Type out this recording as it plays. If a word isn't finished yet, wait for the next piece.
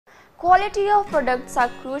Quality of products are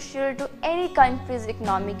crucial to any country's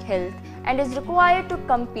economic health and is required to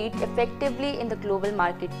compete effectively in the global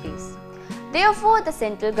marketplace. Therefore, the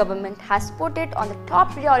central government has put it on the top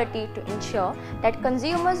priority to ensure that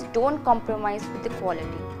consumers don't compromise with the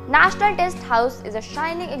quality. National Test House is a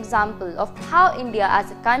shining example of how India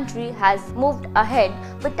as a country has moved ahead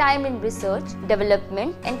with time in research,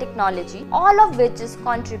 development and technology, all of which is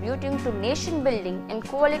contributing to nation building and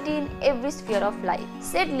quality in every sphere of life,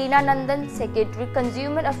 said Leena Nandan, Secretary,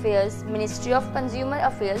 Consumer Affairs, Ministry of Consumer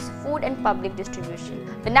Affairs, Food and Public Distribution.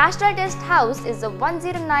 The National Test House is a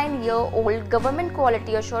 109-year-old government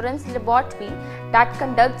quality assurance laboratory that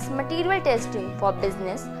conducts material testing for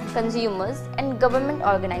business, consumers and government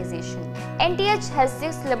organizations. NTH has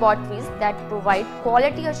 6 laboratories that provide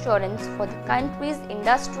quality assurance for the country's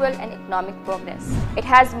industrial and economic progress. It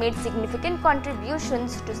has made significant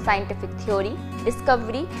contributions to scientific theory,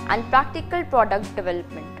 discovery and practical product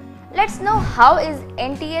development. Let's know how is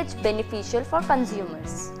NTH beneficial for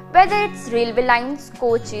consumers. Whether it's railway lines,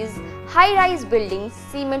 coaches, high-rise buildings,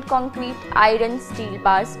 cement concrete, iron, steel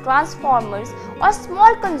bars, transformers or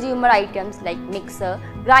small consumer items like mixer,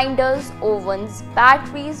 grinders, ovens,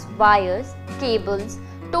 batteries, wires, cables,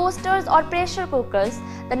 toasters or pressure cookers,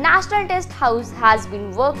 the National Test House has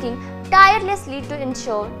been working tirelessly to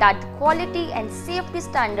ensure that the quality and safety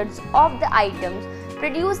standards of the items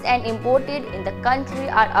produced and imported in the country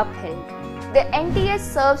are upheld. The NTH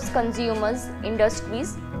serves consumers,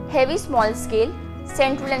 industries, heavy small scale,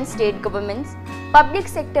 central and state governments, public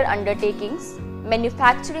sector undertakings,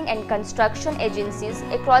 manufacturing and construction agencies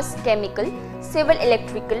across chemical, civil,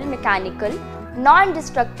 electrical, mechanical,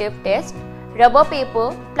 non-destructive test, rubber,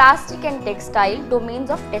 paper, plastic and textile domains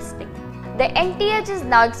of testing. The NTH is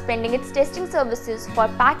now expanding its testing services for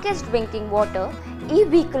packaged drinking water,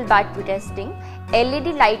 e-vehicle battery testing,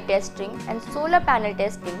 LED light testing and solar panel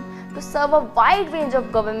testing to serve a wide range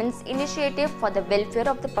of government's initiative for the welfare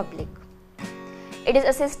of the public. It is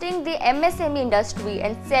assisting the MSME industry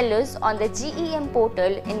and sellers on the GEM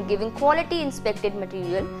portal in giving quality inspected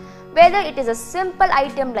material, whether it is a simple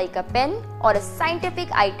item like a pen or a scientific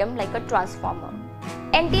item like a transformer.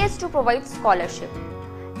 NTH to provide scholarship.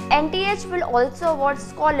 NTH will also award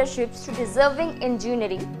scholarships to deserving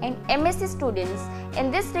engineering and MSc students.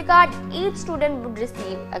 In this regard, each student would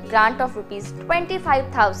receive a grant of Rs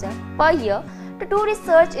 25,000 per year to do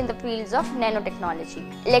research in the fields of nanotechnology,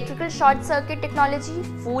 electrical short circuit technology,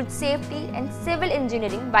 food safety and civil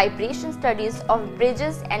engineering vibration studies of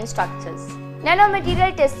bridges and structures.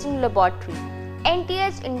 Nanomaterial Testing Laboratory.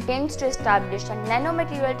 NTH intends to establish a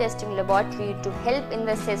nanomaterial testing laboratory to help in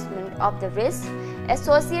the assessment of the risks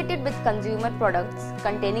associated with consumer products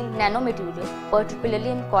containing nanomaterial, particularly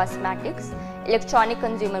in cosmetics, electronic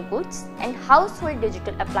consumer goods and household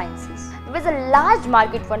digital appliances. There is a large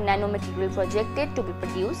market for nanomaterial projected to be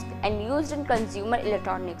produced and used in consumer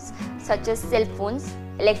electronics such as cell phones,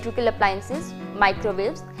 electrical appliances,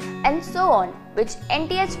 microwaves and so on, which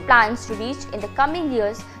NTH plans to reach in the coming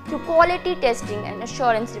years through quality testing and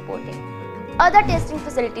assurance reporting. Other testing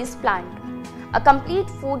facilities planned. A complete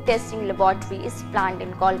food testing laboratory is planned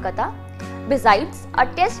in Kolkata. Besides, a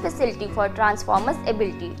test facility for transformers'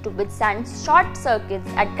 ability to withstand short circuits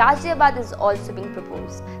at Ghaziabad is also being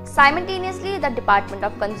proposed. Simultaneously, the Department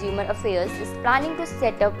of Consumer Affairs is planning to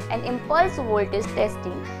set up an impulse voltage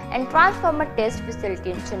testing and transformer test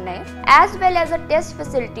facility in Chennai, as well as a test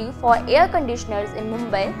facility for air conditioners in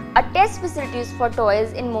Mumbai, a test facilities for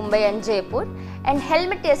toys in Mumbai and Jaipur, and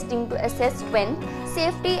helmet testing to assess strength,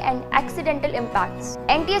 safety and accidental impacts.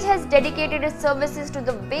 NTH has dedicated its services to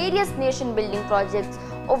the various nation-building projects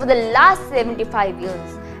over the last 75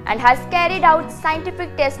 years and has carried out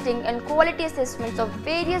scientific testing and quality assessments of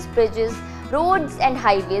various bridges, roads and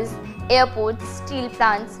highways, airports, steel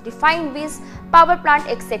plants, refineries, power plant,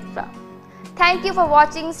 etc. Thank you for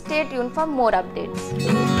watching. Stay tuned for more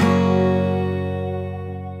updates.